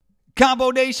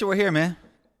Combo Nation, we're here, man.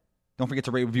 Don't forget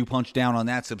to rate, review, punch down on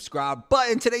that subscribe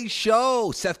button. Today's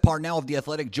show, Seth Partnow of The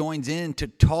Athletic joins in to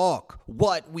talk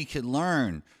what we could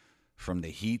learn from the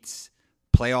Heat's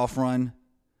playoff run,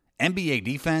 NBA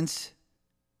defense,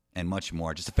 and much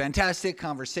more. Just a fantastic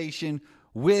conversation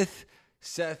with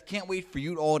Seth. Can't wait for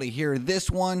you all to hear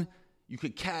this one. You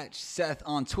could catch Seth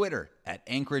on Twitter at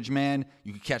AnchorageMan.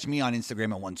 You could catch me on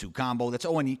Instagram at 12combo. That's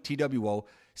ONETWOCOMBO.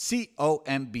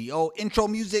 Intro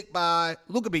music by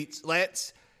Luca Beats.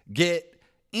 Let's get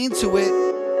into it.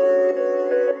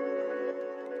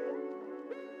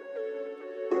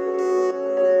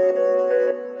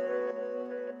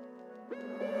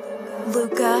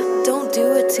 Luca, don't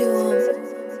do it to him.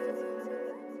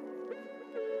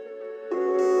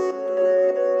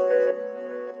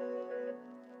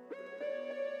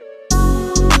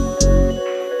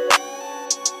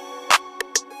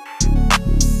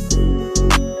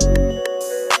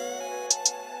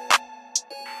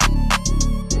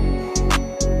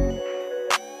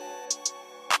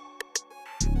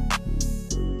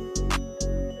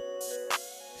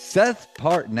 Seth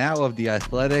Partnow of The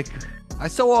Athletic. I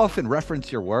so often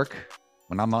reference your work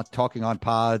when I'm talking on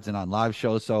pods and on live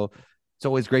shows, so it's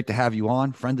always great to have you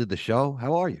on. Friend of the show.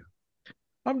 How are you?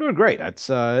 I'm doing great. It's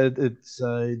good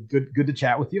to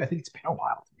chat with you. I think it's been a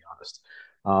while, to be honest.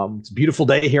 It's a beautiful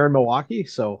day here in Milwaukee,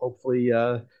 so hopefully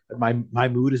my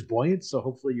mood is buoyant. So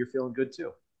hopefully you're feeling good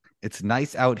too. It's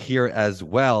nice out here as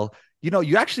well. You know,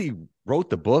 you actually wrote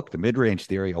the book, The Mid-Range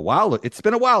Theory, a while. It's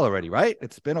been a while already, right?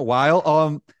 It's been a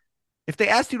while. If they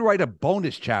asked you to write a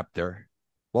bonus chapter,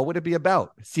 what would it be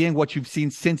about? Seeing what you've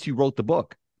seen since you wrote the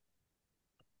book.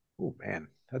 Oh man,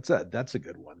 that's a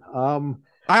good one.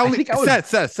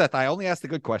 Seth, I only ask the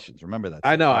good questions. Remember that.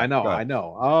 I know.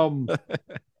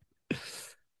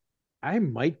 I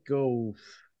might go.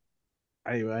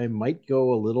 I might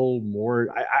go a little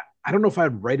more. I don't know if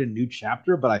I'd write a new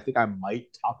chapter, but I think I might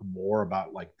talk more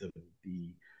about like the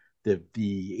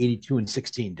 82 and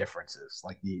 16 differences.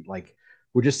 Like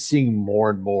we're just seeing more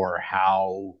and more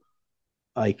how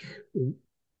like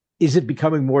is it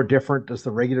becoming more different? Does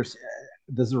the regular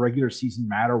season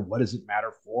matter? What does it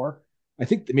matter for? I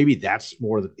think that maybe that's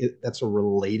that's a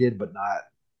related but not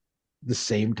the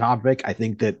same topic. I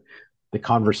think that the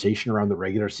conversation around the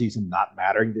regular season not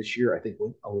mattering this year, I think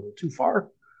went a little too far.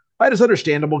 That is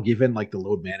understandable given like the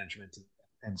load management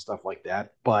and stuff like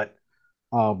that. But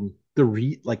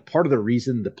part of the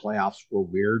reason the playoffs were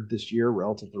weird this year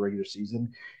relative to the regular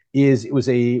season is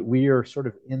we are sort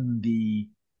of in the,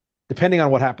 depending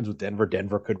on what happens with Denver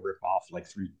could rip off like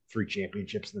three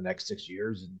championships in the next 6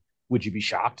 years. And would you be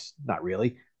shocked? Not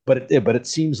really. But it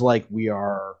seems like we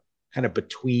are kind of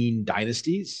between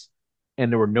dynasties,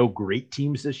 and there were no great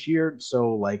teams this year.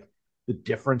 So like the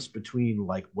difference between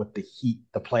like what the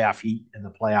playoff Heat and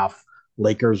the playoff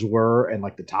Lakers were and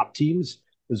like the top teams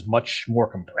was much more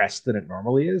compressed than it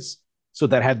normally is. So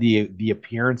that had the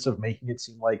appearance of making it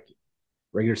seem like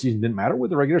regular season didn't matter. Where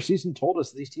the regular season told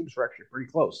us these teams were actually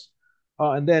pretty close.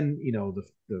 And then the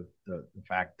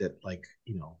fact that like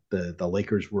the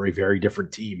Lakers were a very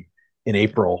different team in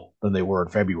April than they were in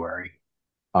February,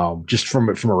 just from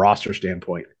a roster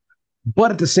standpoint.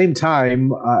 But at the same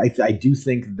time, I do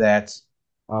think that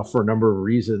for a number of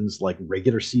reasons, like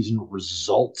regular season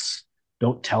results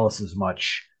don't tell us as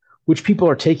much, which people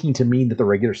are taking to mean that the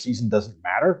regular season doesn't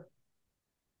matter.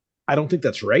 I don't think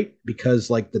that's right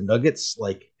because like the Nuggets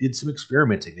like did some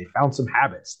experimenting. They found some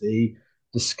habits. They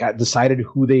decided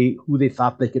who they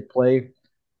thought they could play,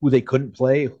 who they couldn't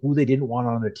play, who they didn't want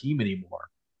on their team anymore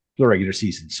for the regular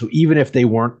season. So even if they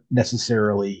weren't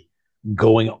necessarily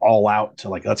going all out to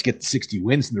like let's get 60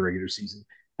 wins in the regular season,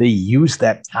 they used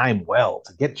that time well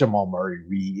to get Jamal Murray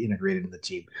reintegrated in the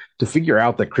team, to figure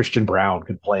out that Christian Brown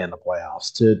could play in the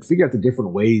playoffs, to figure out the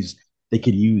different ways they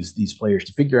could use these players,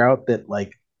 to figure out that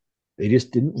like they just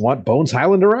didn't want Bones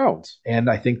Highland around. And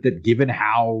I think that given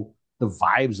how the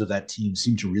vibes of that team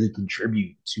seem to really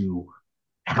contribute to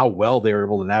how well they were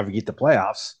able to navigate the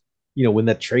playoffs, when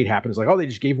that trade happened, it's like, oh, they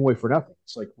just gave him away for nothing.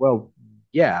 It's like, well,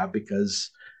 yeah, because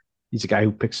he's a guy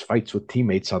who picks fights with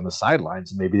teammates on the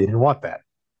sidelines, and maybe they didn't want that.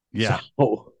 Yeah.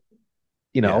 So,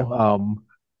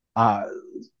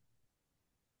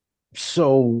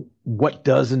 so what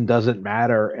does and doesn't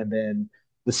matter, and then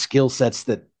the skill sets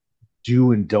that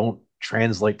do and don't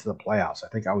translate to the playoffs. I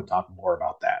think I would talk more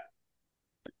about that.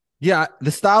 Yeah,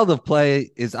 the style of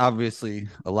play is obviously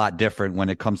a lot different when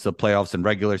it comes to playoffs and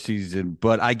regular season,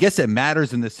 but I guess it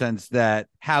matters in the sense that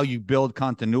how you build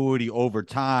continuity over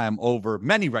time over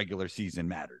many regular season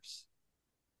matters.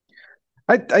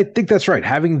 I think that's right.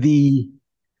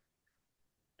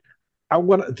 I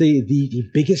want the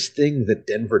biggest thing that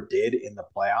Denver did in the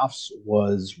playoffs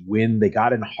was when they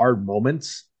got in hard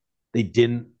moments, they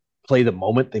didn't play the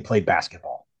moment, they played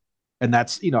basketball. And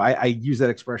that's, I use that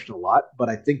expression a lot, but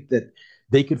I think that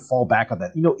they could fall back on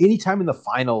that. Anytime in the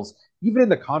finals, even in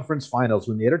the conference finals,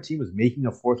 when the other team was making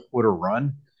a fourth quarter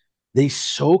run, they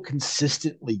so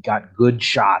consistently got good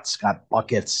shots, got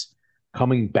buckets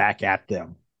coming back at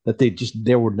them that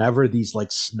there were never these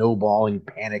like snowballing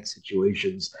panic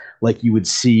situations like you would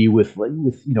see with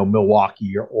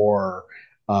Milwaukee or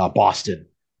Boston.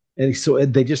 And so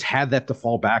they just had that to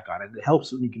fall back on. And it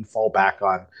helps when you can fall back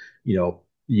on,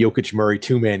 Jokic Murray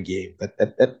 2-man game.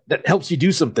 That helps you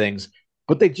do some things,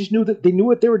 but they knew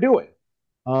what they were doing.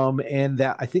 And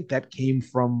that I think that came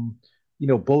from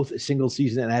both a single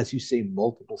season and, as you say,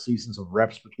 multiple seasons of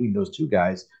reps between those two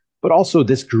guys, but also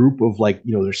this group of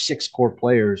there's six core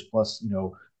players plus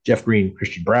Jeff Green,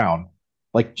 Christian Brown,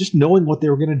 like just knowing what they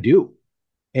were going to do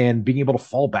and being able to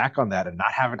fall back on that and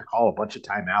not having to call a bunch of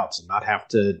timeouts and not have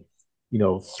to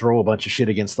throw a bunch of shit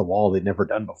against the wall they'd never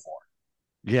done before.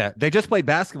 Yeah, they just play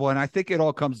basketball, and I think it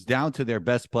all comes down to their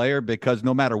best player because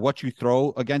no matter what you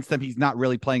throw against them, he's not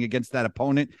really playing against that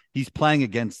opponent. He's playing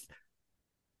against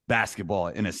basketball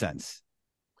in a sense.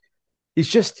 He's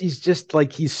just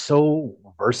like he's so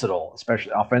versatile,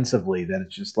 especially offensively, that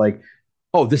it's just like,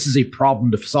 oh, this is a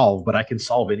problem to solve, but I can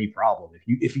solve any problem.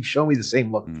 If you show me the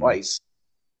same look twice,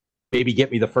 maybe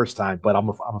get me the first time, but I'm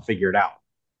gonna figure it out.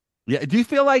 Yeah. Do you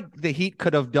feel like the Heat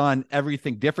could have done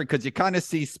everything different? Because you kind of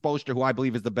see Spoelstra, who I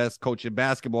believe is the best coach in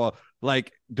basketball,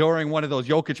 like during one of those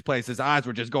Jokic plays, his eyes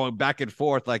were just going back and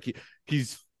forth, like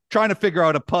he's trying to figure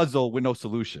out a puzzle with no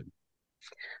solution.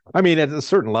 I mean, at a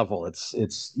certain level, it's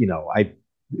I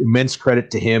immense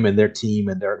credit to him and their team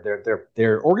and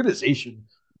their organization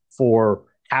for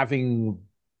having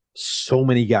so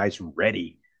many guys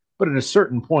ready. But at a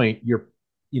certain point,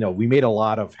 we made a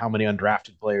lot of how many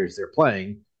undrafted players they're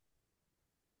playing.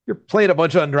 You're playing a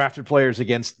bunch of undrafted players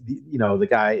against the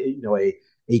guy,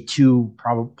 a two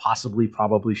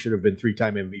probably should have been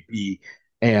three-time MVP,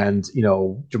 and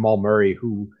Jamal Murray,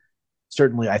 who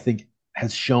certainly I think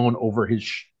has shown over his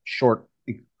short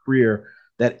career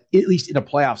that at least in a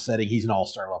playoff setting, he's an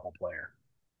all-star level player.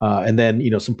 And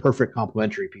then some perfect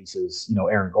complementary pieces.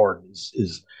 Aaron Gordon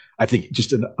is I think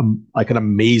just like an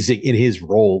amazing in his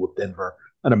role with Denver,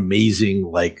 an amazing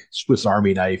like Swiss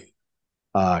Army knife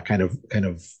kind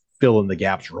of fill in the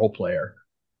gaps role player.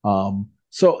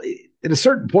 So at a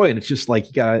certain point, it's just like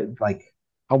you gotta like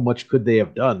how much could they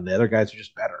have done? The other guys are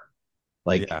just better.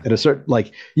 Like Yeah. at a certain like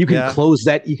Yeah. you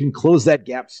can close that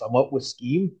gap somewhat with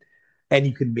scheme, and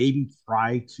you can maybe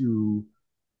try to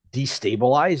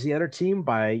destabilize the other team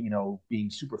by being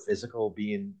super physical,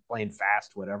 being playing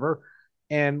fast, whatever.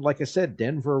 And like I said,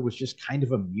 Denver was just kind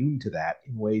of immune to that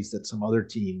in ways that some other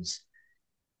teams,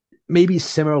 maybe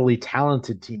similarly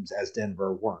talented teams as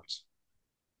Denver, weren't.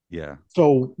 Yeah.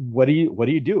 So what do?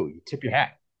 You tip your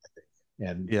hat, I think.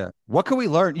 And Yeah. What can we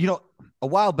learn? A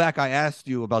while back, I asked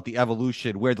you about the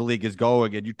evolution, where the league is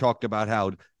going, and you talked about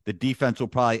how the defense will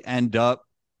probably end up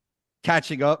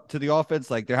catching up to the offense.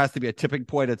 Like there has to be a tipping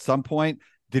point at some point.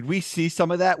 Did we see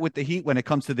some of that with the Heat when it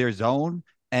comes to their zone?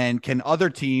 And can other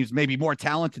teams, maybe more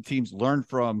talented teams, learn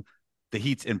from the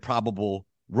Heat's improbable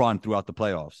run throughout the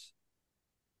playoffs?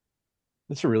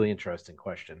 that's a really interesting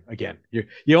question. Again, you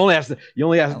only ask you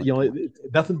only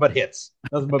nothing but hits,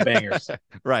 nothing but bangers.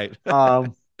 Right.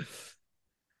 um,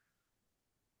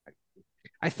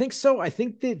 I think so. I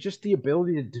think that just the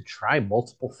ability to try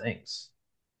multiple things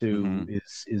Mm-hmm.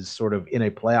 is sort of in a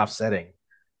playoff setting.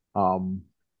 Um,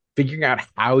 Figuring out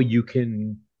how you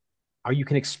can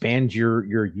expand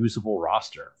your usable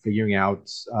roster, figuring out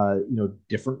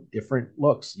different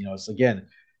looks. It's again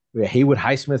Haywood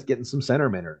Highsmith getting some center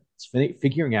minutes. It's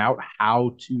figuring out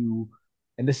how to,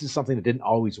 and this is something that didn't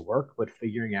always work, but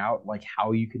figuring out like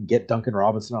how you can get Duncan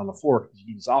Robinson on the floor because you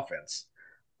need his offense.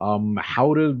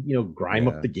 How to grime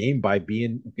up Yeah. the game by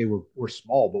being okay. We're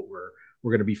small, but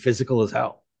we're going to be physical as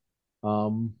hell.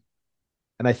 Um,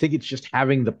 and I think it's just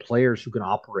having the players who can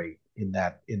operate in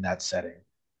that setting.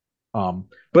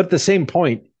 But at the same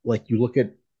point, like you look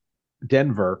at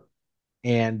Denver,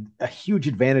 and a huge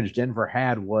advantage Denver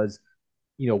had was,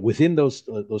 within those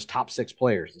top six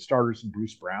players, the starters and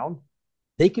Bruce Brown,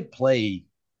 they could play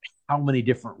how many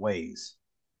different ways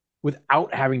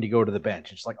without having to go to the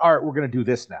bench. It's like, all right, we're going to do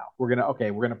this now. We're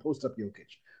going to post up Jokic.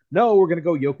 No, we're going to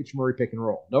go Jokic Murray pick and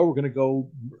roll. No, we're going to go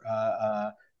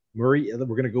Murray. We're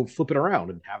going to go flip it around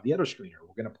and have the other screener.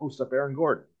 We're going to post up Aaron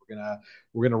Gordon. We're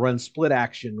We're gonna run split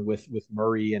action with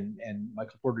Murray and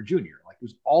Michael Porter Jr. Like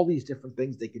there's all these different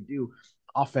things they could do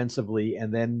offensively,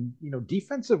 and then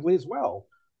defensively as well.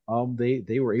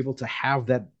 They were able to have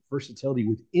that versatility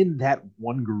within that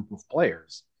one group of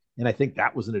players, and I think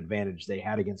that was an advantage they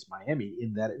had against Miami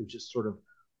in that it was just sort of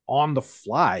on the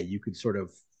fly. You could sort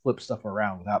of flip stuff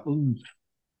around without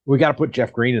we got to put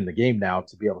Jeff Green in the game now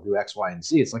to be able to do X, Y, and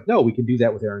Z. It's like, no, we can do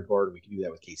that with Aaron Gordon. We can do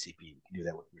that with KCP. We can do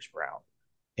that with Bruce Brown.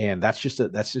 And that's just a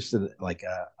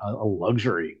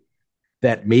luxury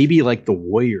that maybe like the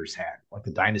Warriors had, like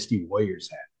the Dynasty Warriors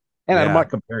had. And I'm not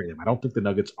comparing them. I don't think the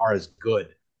Nuggets are as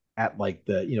good at like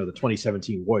the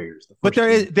 2017 Warriors. But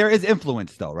there is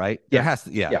influence though, right? There has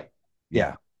to,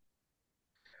 yeah.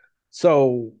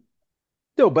 So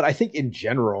no, but I think in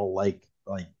general,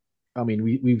 I mean,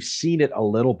 we've seen it a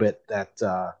little bit that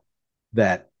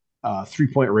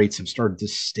 3-point rates have started to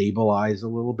stabilize a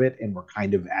little bit, and we're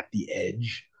kind of at the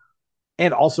edge.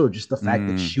 And also just the fact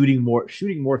that shooting more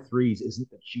threes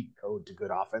isn't the cheat code to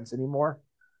good offense anymore.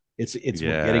 We're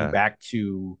getting back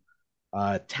to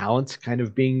talent kind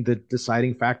of being the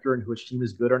deciding factor in which team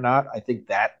is good or not. I think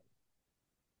that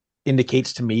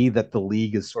indicates to me that the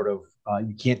league is sort of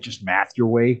you can't just math your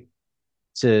way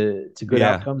to good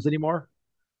outcomes anymore.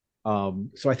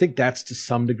 So I think that's to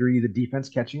some degree the defense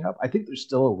catching up. I think there's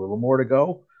still a little more to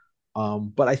go,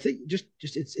 but I think just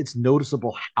it's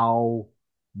noticeable how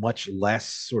much less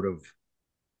sort of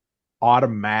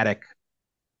automatic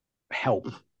help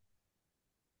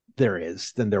there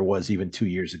is than there was even 2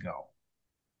 years ago,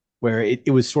 where it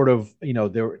was sort of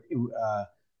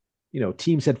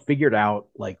teams had figured out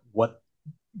like what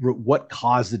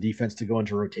caused the defense to go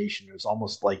into rotation. It was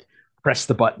almost like press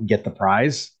the button, get the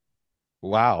prize.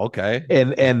 Wow. Okay.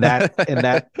 And that's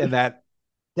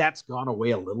gone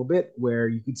away a little bit, where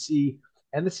you could see,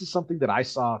 and this is something that I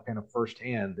saw kind of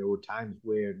firsthand. There were times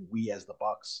where we, as the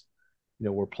Bucks,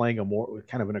 were playing a more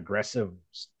kind of an aggressive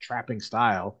trapping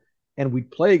style, and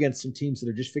we'd play against some teams that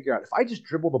are just figure out, if I just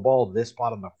dribble the ball to this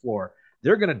spot on the floor,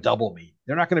 they're going to double me.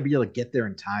 They're not going to be able to get there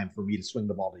in time for me to swing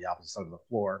the ball to the opposite side of the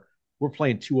floor. We're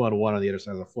playing 2-on-1 on the other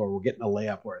side of the floor. We're getting a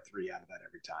layup or a three out of that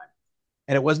every time.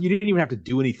 And you didn't even have to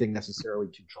do anything necessarily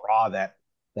to draw that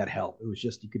help. It was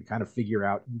just, you could kind of figure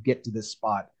out, you get to this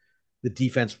spot, the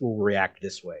defense will react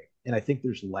this way. And I think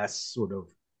there's less sort of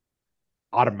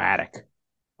automatic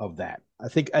of that. I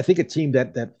think a team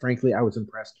that frankly I was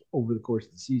impressed over the course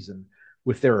of the season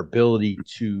with their ability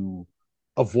to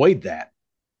avoid that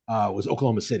was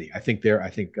Oklahoma City. I think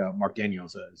Mark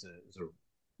Daniels is a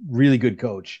really good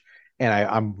coach, and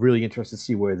I'm really interested to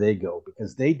see where they go,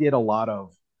 because they did a lot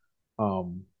of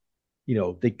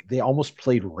they almost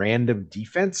played random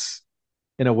defense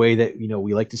in a way that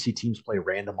we like to see teams play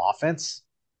random offense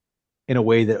in a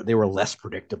way that they were less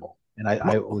predictable. And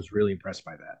I was really impressed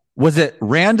by that. Was it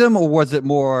random, or was it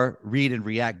more read and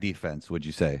react defense, would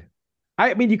you say?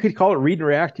 I mean, you could call it read and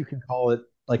react. You can call it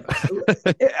like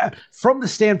from the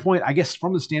standpoint of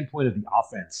the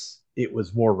offense, it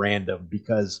was more random,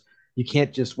 because you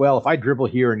can't just, if I dribble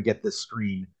here and get this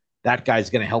screen, that guy's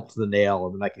going to help to the nail,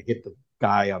 and then I can hit the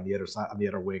guy on the other side, on the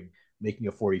other wing, making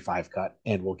a 45 cut,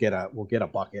 and we'll get a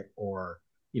bucket, or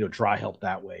draw help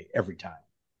that way every time.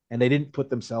 And they didn't put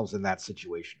themselves in that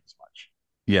situation as much.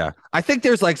 Yeah, I think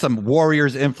there's like some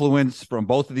Warriors influence from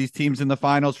both of these teams in the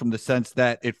finals, from the sense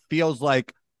that it feels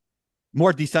like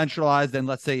more decentralized than,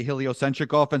 let's say,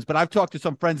 heliocentric offense. But I've talked to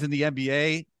some friends in the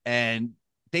NBA, and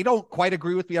they don't quite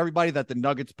agree with me, everybody, that the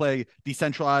Nuggets play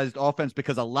decentralized offense,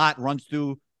 because a lot runs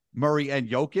through Murray and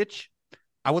Jokic.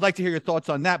 I would like to hear your thoughts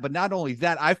on that. But not only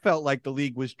that, I felt like the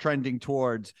league was trending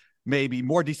towards maybe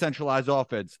more decentralized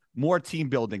offense, more team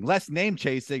building, less name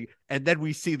chasing. And then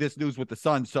we see this news with the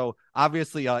Suns. So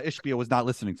obviously Ishbia was not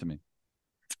listening to me.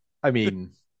 I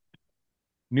mean,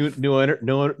 new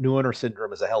owner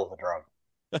syndrome is a hell of a drug.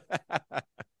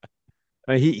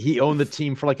 I mean, he owned the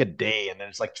team for like a day, and then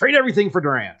it's like, trade everything for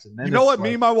Durant. And then you know what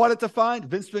meme I wanted to find?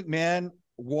 Vince McMahon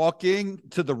walking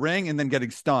to the ring and then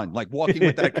getting stunned, like walking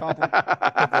with that compliment.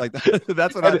 Like that.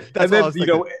 That's what I was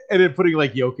thinking. And then putting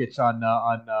like Jokic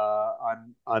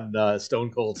on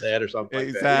Stone Cold's head or something.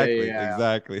 Exactly. Like that.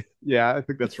 Exactly. Yeah, I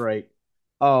think that's right.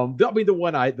 I mean, the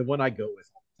one I go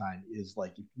with all the time is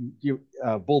like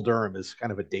Bull Durham is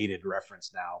kind of a dated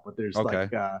reference now, but there's like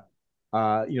the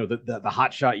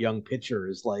hotshot young pitcher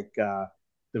is like the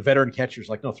veteran catcher's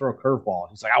like, no, throw a curveball.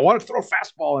 He's like, I want to throw a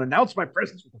fastball and announce my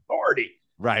presence with authority.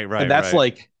 Right. And that's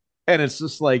like, and it's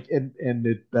just like,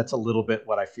 that's a little bit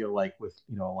what I feel like with,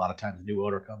 a lot of times a new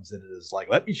owner comes in and is like,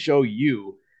 let me show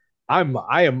you, I am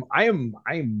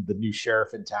the new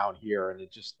sheriff in town here. And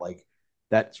it just like,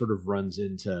 that sort of runs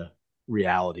into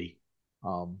reality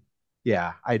Um,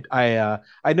 yeah,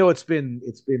 I know it's been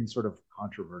sort of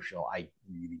controversial. I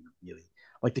really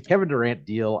like the Kevin Durant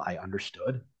deal. I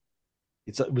understood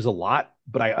it was a lot,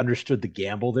 but I understood the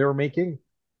gamble they were making.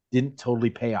 Didn't totally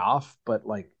pay off, but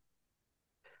like,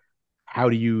 how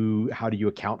do you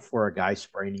account for a guy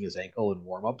spraining his ankle in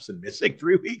warmups and missing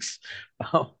 3 weeks?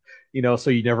 Um, so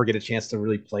you never get a chance to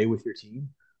really play with your team.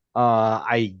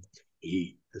 I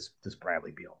hate this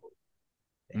Bradley Beal move.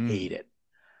 I Mm, hate it.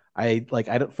 I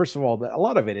don't. First of all, a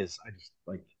lot of it is I just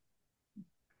like,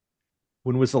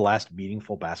 when was the last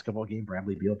meaningful basketball game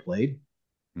Bradley Beal played?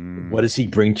 What mm, does he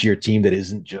bring to your team that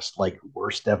isn't just like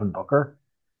worse Devin Booker?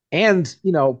 And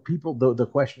people, the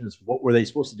question is, what were they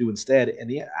supposed to do instead?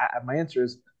 And my answer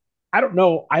is, I don't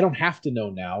know. I don't have to know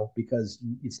now, because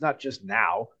it's not just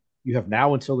now. You have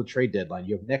now until the trade deadline.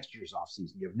 You have next year's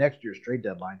offseason. You have next year's trade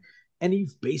deadline, and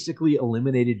you've basically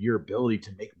eliminated your ability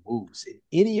to make moves in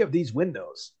any of these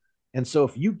windows. And so,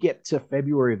 if you get to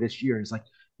February of this year and it's like,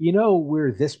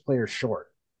 we're this player short,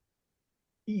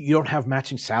 you don't have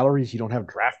matching salaries, you don't have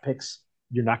draft picks,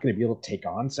 you're not going to be able to take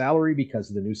on salary because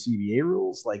of the new CBA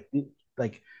rules. Like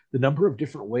the number of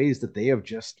different ways that they have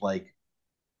just like,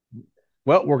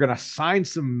 well, we're going to sign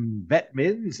some vet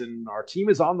mins and our team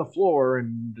is on the floor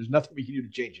and there's nothing we can do to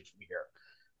change it from here,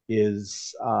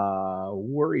 is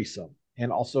worrisome.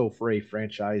 And also for a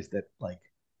franchise that like,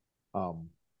 um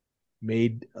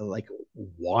made like,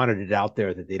 wanted it out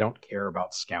there that they don't care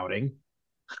about scouting.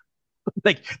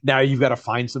 Like, now you've got to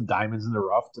find some diamonds in the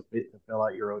rough to fill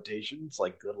out your rotations.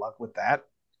 Like, good luck with that.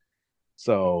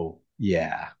 So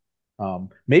yeah,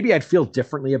 maybe I'd feel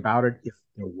differently about it if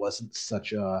there wasn't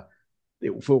such a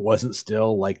if it wasn't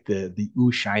still like the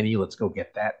ooh shiny, let's go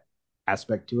get that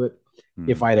aspect to it.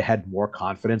 If mm. I'd had more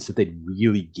confidence that they'd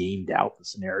really gamed out the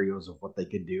scenarios of what they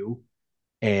could do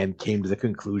and came to the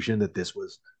conclusion that this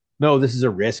was, no, this is a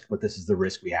risk, but this is the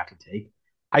risk we have to take.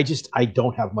 I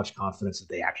don't have much confidence that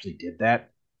they actually did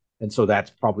that, and so that's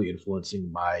probably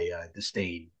influencing my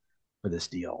disdain for this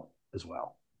deal as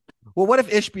well. Well, what if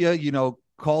Ishbia,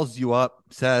 calls you up,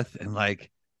 Seth, and like,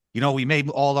 we made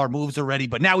all our moves already,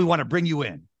 but now we want to bring you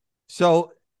in.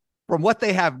 So from what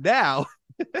they have now,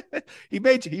 he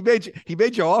made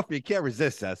you offer. You can't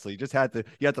resist, Seth. So you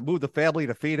had to move the family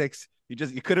to Phoenix.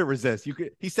 You couldn't resist.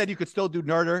 He said you could still do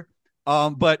Nerder.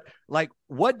 But like,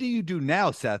 what do you do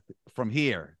now, Seth, from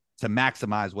here to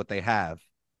maximize what they have?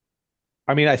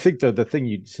 I mean, I think the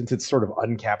thing, since it's sort of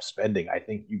uncapped spending, I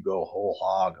think you go whole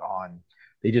hog on.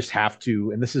 They just have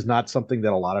to, and this is not something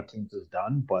that a lot of teams has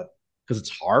done, but because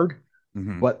it's hard.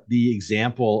 Mm-hmm. But the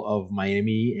example of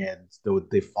Miami, and though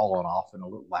they've fallen off in a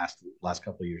little last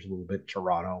couple of years, a little bit,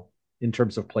 Toronto, in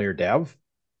terms of player dev,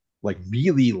 like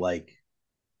really like,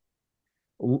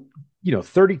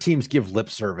 30 teams give lip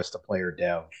service to player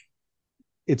dev.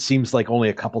 It seems like only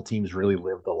a couple teams really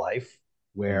live the life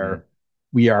Mm-hmm. where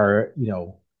we are,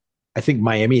 I think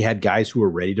Miami had guys who were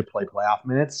ready to play playoff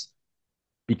minutes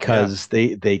Yeah. because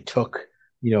they took,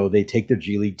 they take their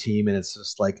G League team and it's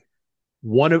just like,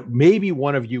 maybe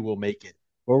one of you will make it,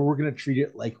 or we're going to treat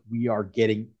it like we are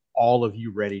getting all of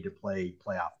you ready to play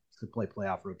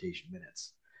playoff rotation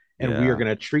minutes. And we are Yeah. going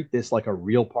to treat this like a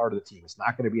real part of the team. It's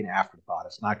not going to be an afterthought.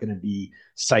 It's not going to be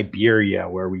Siberia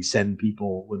where we send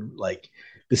people when like,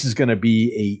 this is going to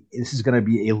be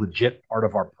a legit part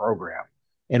of our program,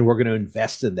 and we're going to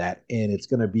invest in that. And it's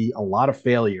going to be a lot of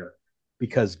failure,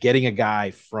 because getting a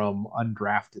guy from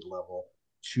undrafted level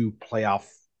to playoff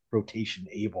rotation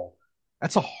able,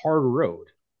 that's a hard road.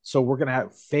 So we're going to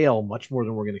fail much more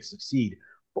than we're going to succeed.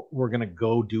 But we're going to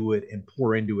go do it and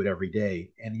pour into it every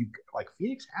day. And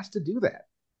Phoenix has to do that.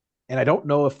 And I don't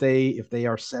know if they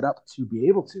are set up to be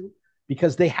able to,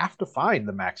 because they have to find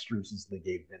the Max Struses and the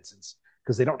Gabe Vincents,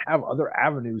 because they don't have other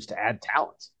avenues to add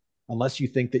talent, unless you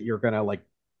think that you're gonna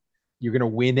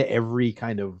win every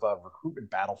kind of recruitment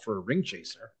battle for a ring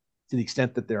chaser, to the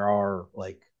extent that there are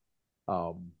like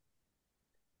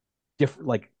different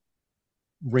like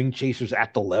ring chasers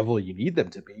at the level you need them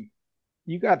to be.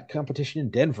 You got competition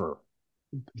in Denver,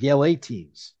 the LA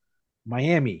teams,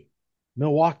 Miami,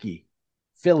 Milwaukee,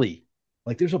 Philly.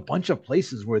 Like, there's a bunch of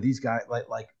places where these guys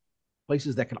like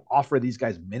places that can offer these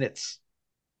guys minutes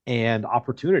and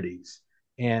opportunities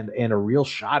and a real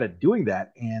shot at doing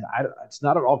that. And it's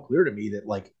not at all clear to me that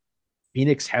like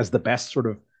Phoenix has the best sort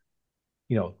of,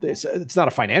 it's not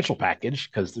a financial package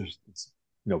because it's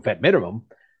vet minimum,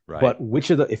 Right. but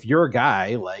if you're a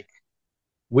guy, like,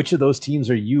 which of those teams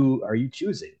are you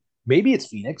choosing? Maybe it's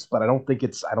Phoenix, but I don't think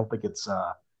it's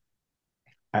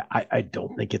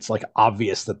like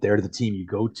obvious that they're the team you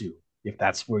go to if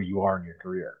that's where you are in your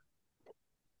career.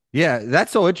 Yeah,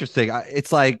 that's so interesting.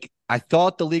 It's like I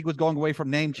thought the league was going away from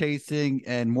name chasing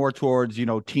and more towards,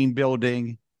 team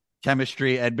building,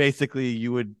 chemistry. And basically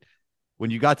when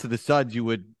you got to the Suds, you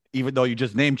would, even though you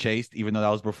just name chased, even though that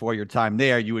was before your time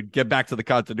there, you would get back to the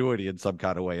continuity in some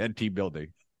kind of way and team building.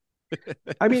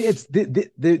 I mean, it's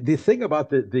the thing about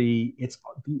the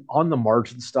on the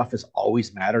margin stuff has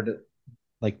always mattered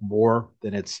like more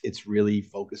than it's really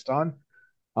focused on.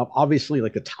 Obviously,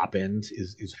 like the top end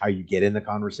is how you get in the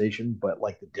conversation, but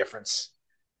like the difference,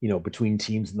 between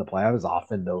teams in the playoffs is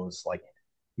often those like,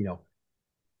 you know,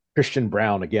 Christian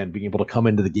Brown again being able to come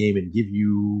into the game and give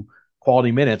you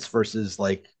quality minutes versus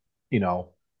like, you know,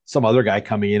 some other guy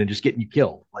coming in and just getting you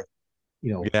killed. Like, I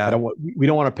Yeah. don't want we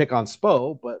don't want to pick on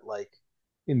Spo, but like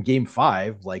in game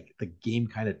five, like the game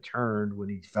kind of turned when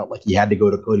he felt like he had to go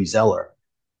to Cody Zeller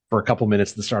for a couple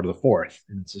minutes at the start of the fourth.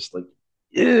 And it's just like,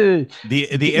 eh.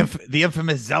 The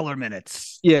infamous Zeller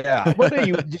minutes. Yeah, but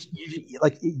you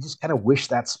just kind of wish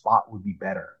that spot would be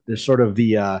better. There's sort of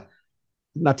the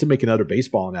not to make another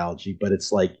baseball analogy, but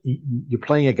it's like you're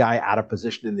playing a guy out of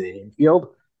position in the infield.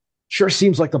 Sure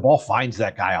seems like the ball finds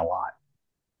that guy a lot.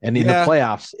 And in the Yeah.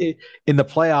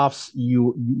 playoffs,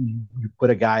 you put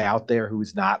a guy out there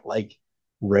who's not like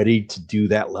ready to do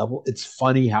that level. It's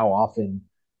funny how often,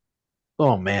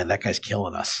 oh man, that guy's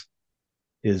killing us.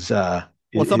 Is Well,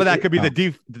 some of that could be um,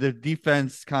 the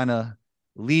defense kind of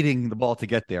leading the ball to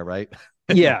get there, right?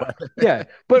 yeah, yeah.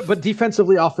 But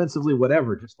defensively, offensively,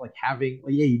 whatever. Just like having,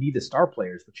 yeah, you need the star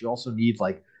players, but you also need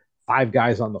like five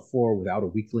guys on the floor without a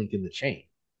weak link in the chain.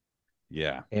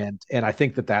 Yeah. And I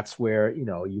think that that's where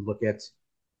you look at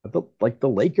the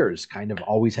Lakers kind of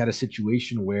always had a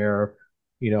situation where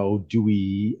do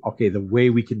we okay the way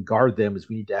we can guard them is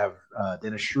we need to have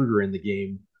Dennis Schroeder in the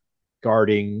game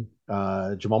guarding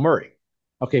Jamal Murray.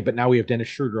 Okay, but now we have Dennis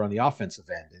Schroeder on the offensive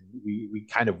end, and we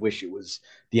kind of wish it was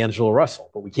D'Angelo Russell,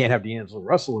 but we can't have D'Angelo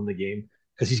Russell in the game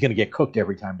because he's going to get cooked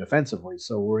every time defensively.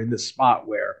 So we're in this spot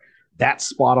where that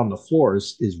spot on the floor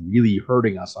is really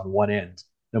hurting us on one end,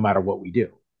 no matter what we do,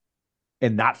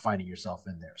 and not finding yourself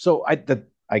in there. So I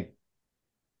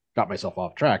got myself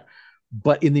off track,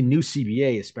 but in the new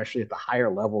CBA, especially at the higher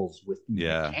levels with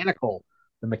Yeah.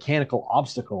 the mechanical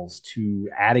obstacles to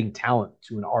adding talent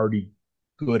to an already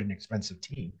good and expensive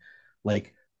team,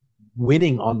 like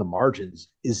winning on the margins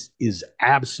is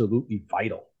absolutely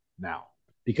vital now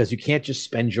because you can't just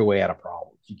spend your way out of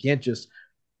problems. You can't just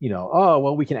oh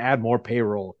well, we can add more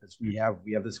payroll because we have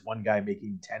this one guy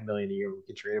making 10 million a year. We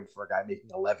can trade him for a guy making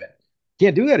 11.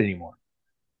 Can't do that anymore.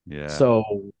 Yeah. So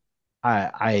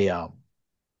I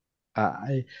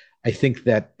I I think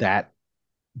that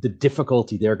the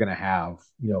difficulty they're going to have,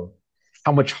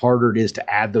 how much harder it is to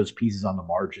add those pieces on the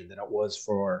margin than it was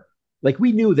for like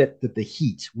we knew that the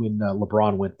Heat when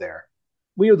LeBron went there,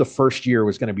 we knew the first year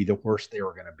was going to be the worst they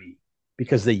were going to be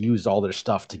because they used all their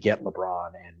stuff to get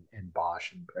LeBron and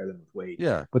Bosh and pair them with Wade.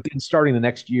 Yeah. But then starting the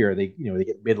next year, they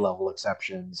get mid level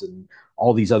exceptions and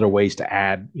all these other ways to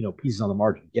add pieces on the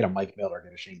margin. Get a Mike Miller,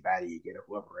 get a Shane Battier, get a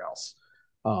whoever else.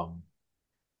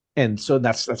 And so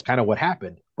that's kind of what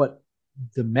happened. But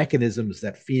the mechanisms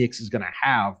that Phoenix is going to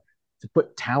have to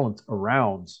put talent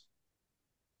around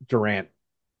Durant,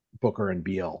 Booker, and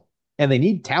Beal, and they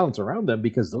need talent around them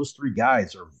because those three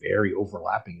guys are very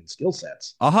overlapping in skill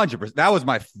sets. 100%. That was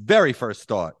my very first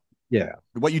thought. Yeah,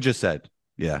 What you just said.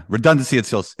 Yeah. Redundancy in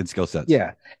skill sets.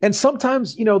 yeah, and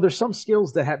sometimes there's some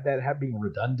skills that have being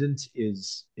redundant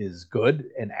is good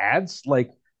and adds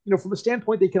like from a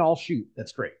standpoint they can all shoot.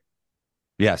 That's great.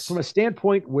 Yes. From a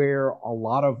standpoint where a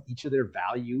lot of each of their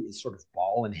value is sort of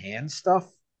ball in hand stuff,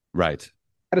 Right.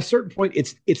 at a certain point,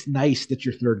 it's nice that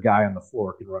your third guy on the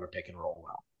floor can run a pick and roll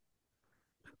well.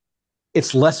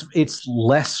 It's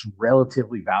less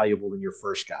relatively valuable than your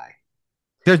first guy.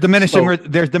 There's diminishing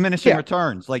Yeah,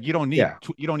 returns. Like yeah,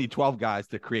 you don't need 12 guys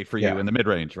to create for you yeah, in the mid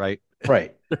range, right?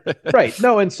 right, right.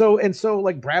 No, and so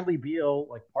like Bradley Beal,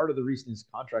 like part of the reason his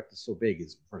contract is so big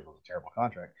is first of all, it's a terrible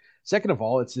contract. Second of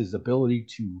all, it's his ability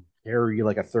to carry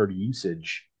like a 30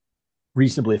 usage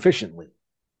reasonably efficiently.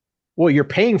 Well, you're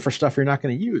paying for stuff you're not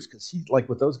going to use because he's like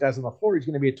with those guys on the floor, he's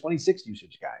going to be a 26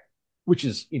 usage guy, which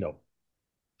is,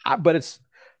 but it's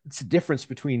a difference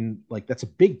between like that's a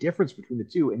big difference between the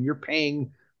two. And you're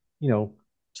paying, you know,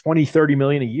 20, 30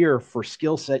 million a year for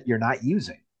skill set you're not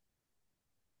using.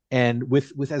 And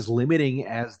with as limiting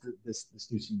as this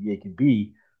new CBA can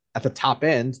be at the top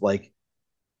end, like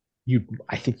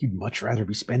I think you'd much rather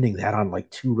be spending that on like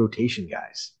two rotation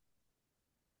guys.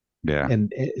 Yeah.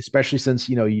 And especially since,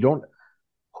 you don't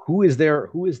who is their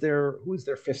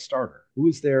fifth starter? Who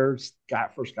is their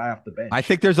first guy off the I bench?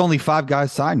 think there's only 5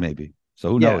 guys signed, maybe So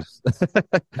who Yeah. knows?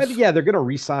 And yeah, they're gonna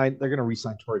resign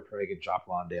Torrey Craig and Jock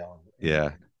Lawndale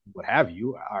Yeah. and what have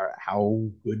you. How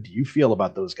good do you feel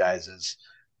about those guys as,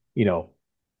 you know,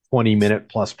 20-minute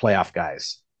plus playoff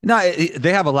guys? No,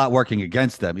 they have a lot working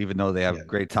against them, even though they Yeah. have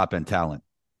great top end talent.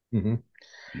 hmm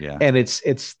Yeah. And it's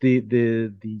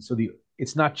the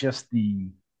it's not just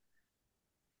the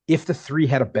if the three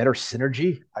had a better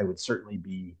synergy, I would certainly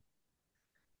be.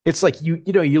 It's like you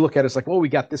look at it, it's like, well, we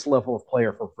got this level of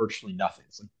player for virtually nothing.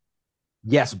 It's like,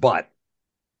 yes, but,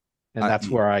 and that's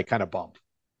I, where I kind of bump.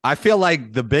 I feel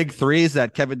like the big threes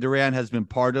that Kevin Durant has been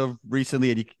part of recently,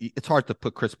 and it's hard to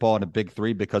put Chris Paul in a big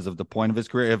three because of the point of his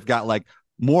career, have got like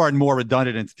more and more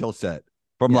redundant in skill set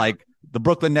from Yeah. like the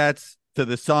Brooklyn Nets to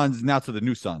the Suns, now to the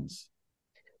new Suns.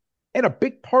 And a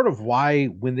big part of why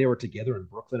when they were together in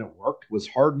Brooklyn it worked was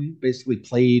Harden basically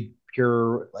played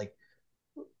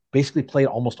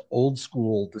almost old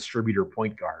school distributor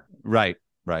point guard. Right,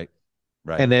 right,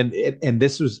 right. And then and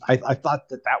this was I thought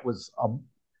that was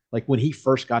like when he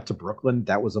first got to Brooklyn,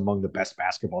 that was among the best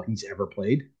basketball he's ever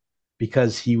played,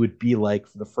 because he would be like,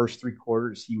 for the first 3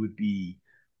 quarters he would be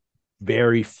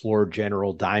very floor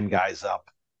general, dime guys up,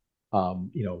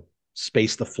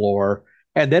 space the floor.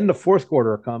 And then the fourth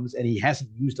quarter comes and he hasn't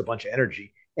used a bunch of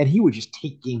energy and he would just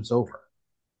take games over.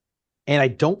 And I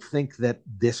don't think that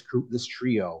this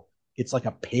trio, it's like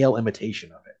a pale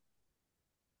imitation of it.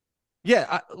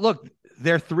 Yeah, look,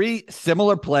 they're three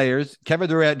similar players. Kevin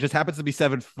Durant just happens to be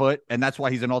 7 foot, and that's why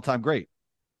he's an all-time great.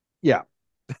 Yeah.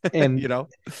 And You know,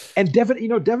 and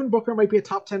Devin Booker might be a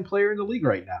top 10 player in the league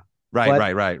right now. right,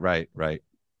 But right.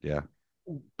 Yeah,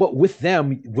 with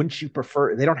them, wouldn't you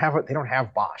prefer, they don't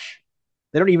have Bosch.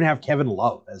 They don't even have Kevin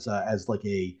Love as like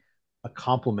a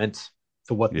compliment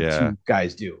to what the yeah, two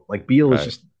guys do. Like Beal is right.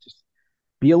 just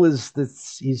Beal is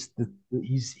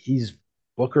he's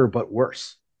Booker but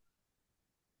worse.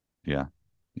 Yeah.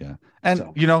 Yeah. And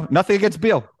So nothing against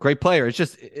Beal. Great player. It's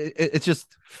just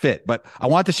fit. But I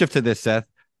want to shift to this, Seth.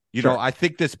 sure. I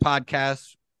think this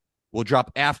podcast will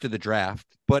drop after the draft.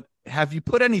 But have you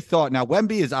put any thought? Now,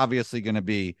 Wemby is obviously going to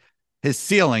be his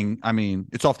ceiling. I mean,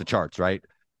 it's off the charts, right?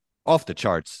 Off the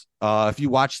charts. If you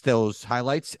watch those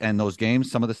highlights and those games,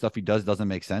 some of the stuff he does doesn't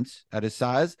make sense at his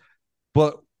size.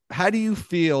 But how do you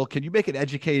feel? Can you make an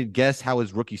educated guess how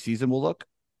his rookie season will look?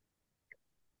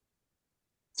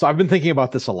 So I've been thinking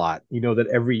about this a lot. You know that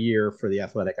every year for the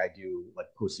Athletic, I do like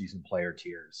postseason player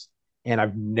tiers, and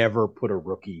I've never put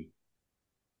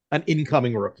an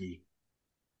incoming rookie,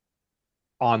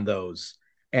 on those,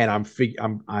 and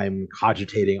I'm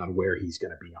cogitating on where he's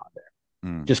going to be on there,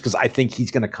 Mm, just because I think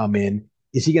he's going to come in.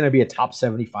 Is he going to be a top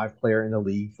 75 player in the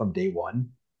league from day one?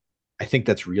 I think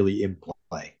that's really in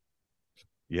play.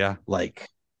 yeah. Like,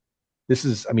 this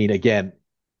is, I mean, again,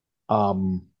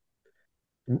 um,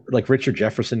 like Richard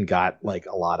Jefferson got like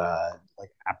a lot of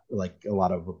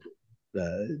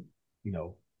uh,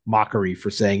 mockery for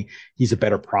saying he's a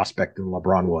better prospect than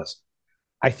LeBron was.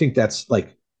 I think that's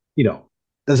like, you know,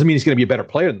 doesn't mean he's going to be a better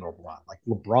player than LeBron. Like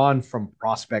LeBron from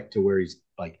prospect to where he's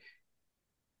like,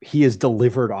 he has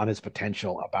delivered on his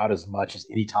potential about as much as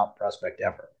any top prospect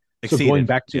ever. So going Exceeded.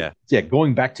 back to Yeah.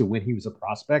 going back to when he was a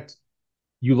prospect,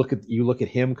 you look at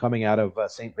him coming out of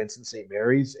St. Vincent St.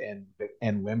 Mary's and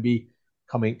Wemby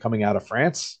coming out of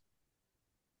France.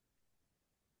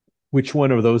 Which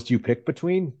one of those do you pick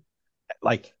between?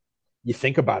 Like, you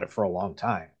think about it for a long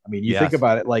time. I mean, you think Yes.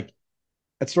 about it like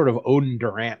at sort of Odin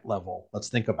Durant level. Let's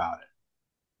think about it.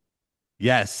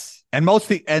 Yes. And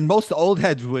most old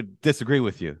heads would disagree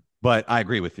with you, but I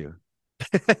agree with you.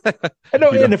 And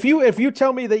no, you know, and if you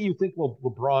tell me that you think, well,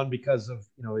 LeBron, because of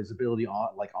his ability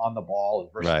on the ball and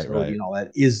right, versatility right, and all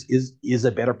that, is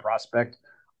a better prospect,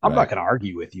 I'm not right. going to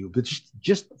argue with you. But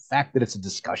just the fact that it's a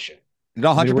discussion.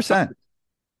 No, I mean, 100%.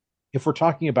 if we're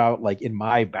talking about like in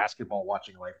my basketball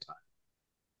watching lifetime,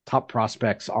 top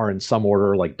prospects are in some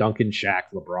order, like Duncan, Shaq,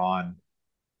 LeBron,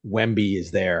 Wemby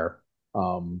is there,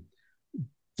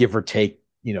 give or take,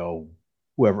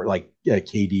 whoever, like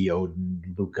KD,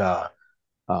 Odin, Luca,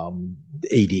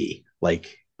 AD.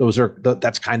 Like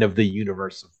that's kind of the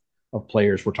universe of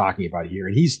players we're talking about here,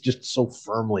 and he's just so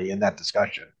firmly in that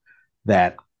discussion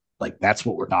that like that's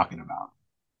what we're talking about.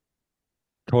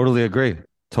 Totally agree.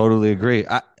 Totally agree.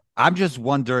 I'm just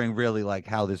wondering really like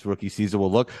how this rookie season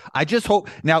will look. I just hope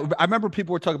now I remember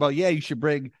people were talking about, yeah, you should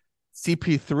bring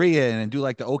CP3 in and do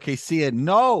like the OKC and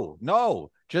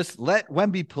no, just let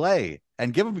Wemby play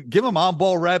and give him on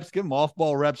ball reps, give him off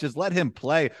ball reps, just let him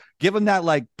play. Give him that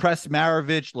like Press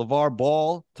Maravich, LeVar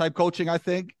Ball type coaching, I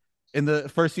think, in the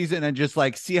first season, and just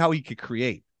like see how he could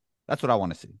create. That's what I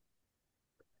want to see.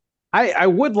 I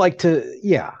would like to,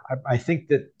 yeah. I think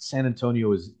that San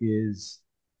Antonio is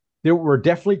there were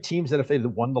definitely teams that if they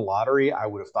won the lottery, I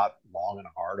would have thought long and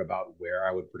hard about where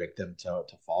I would predict them to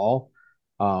fall.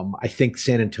 I think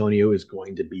San Antonio is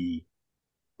going to be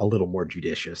a little more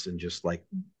judicious and just like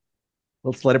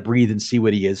let's let it breathe and see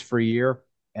what he is for a year,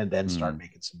 and then start Mm,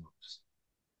 making some moves.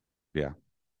 yeah,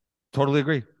 totally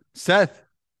agree. Seth,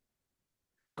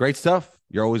 great stuff.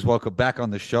 You're always welcome back on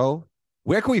the show.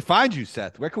 Where can we find you,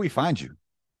 Seth? Where can we find you?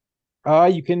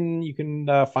 You can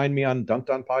find me on Dunked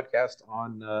On podcast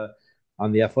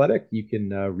on the Athletic. You can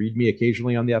read me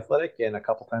occasionally on the Athletic, and a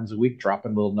couple times a week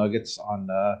dropping little nuggets on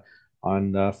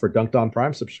for Dunked On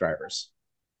Prime subscribers.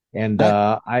 And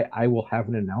Eh, I will have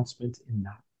an announcement in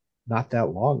not that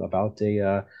long about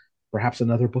a perhaps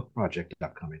another book project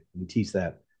upcoming. Let me tease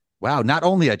that. wow, not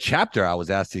only a chapter I was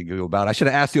asking you about, I should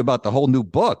have asked you about the whole new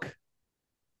book.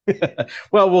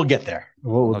 Well, we'll get there.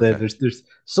 Okay. There's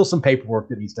still some paperwork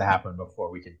that needs to happen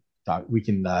before we can talk. We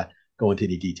can go into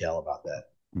any detail about that.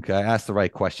 Okay, I asked the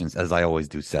right questions as I always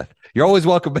do, Seth. You're always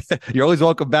welcome. You're always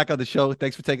welcome back on the show.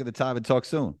 Thanks for taking the time and talk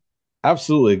soon.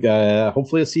 Absolutely.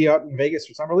 Hopefully, I'll see you out in Vegas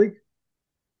for Summer League.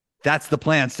 That's the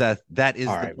plan, Seth. That All is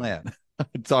the right, man. plan.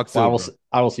 Talk Well, soon, bro.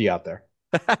 I will see you out there.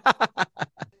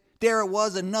 There it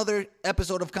was. Another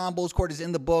episode of Combos Court is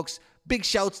in the books. Big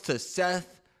shouts to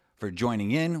Seth for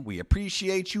joining in. We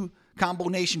appreciate you. Combo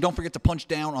Nation, don't forget to punch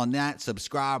down on that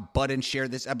subscribe button. Share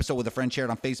this episode with a friend. Share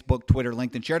it on Facebook, Twitter,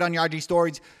 LinkedIn. Share it on your IG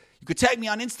stories. You could tag me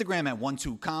on Instagram at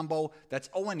 12combo. That's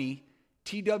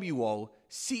ONETWOCOMP.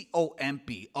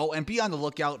 Oh, and be on the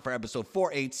lookout for episode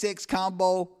 486.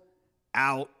 Combo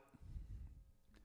out.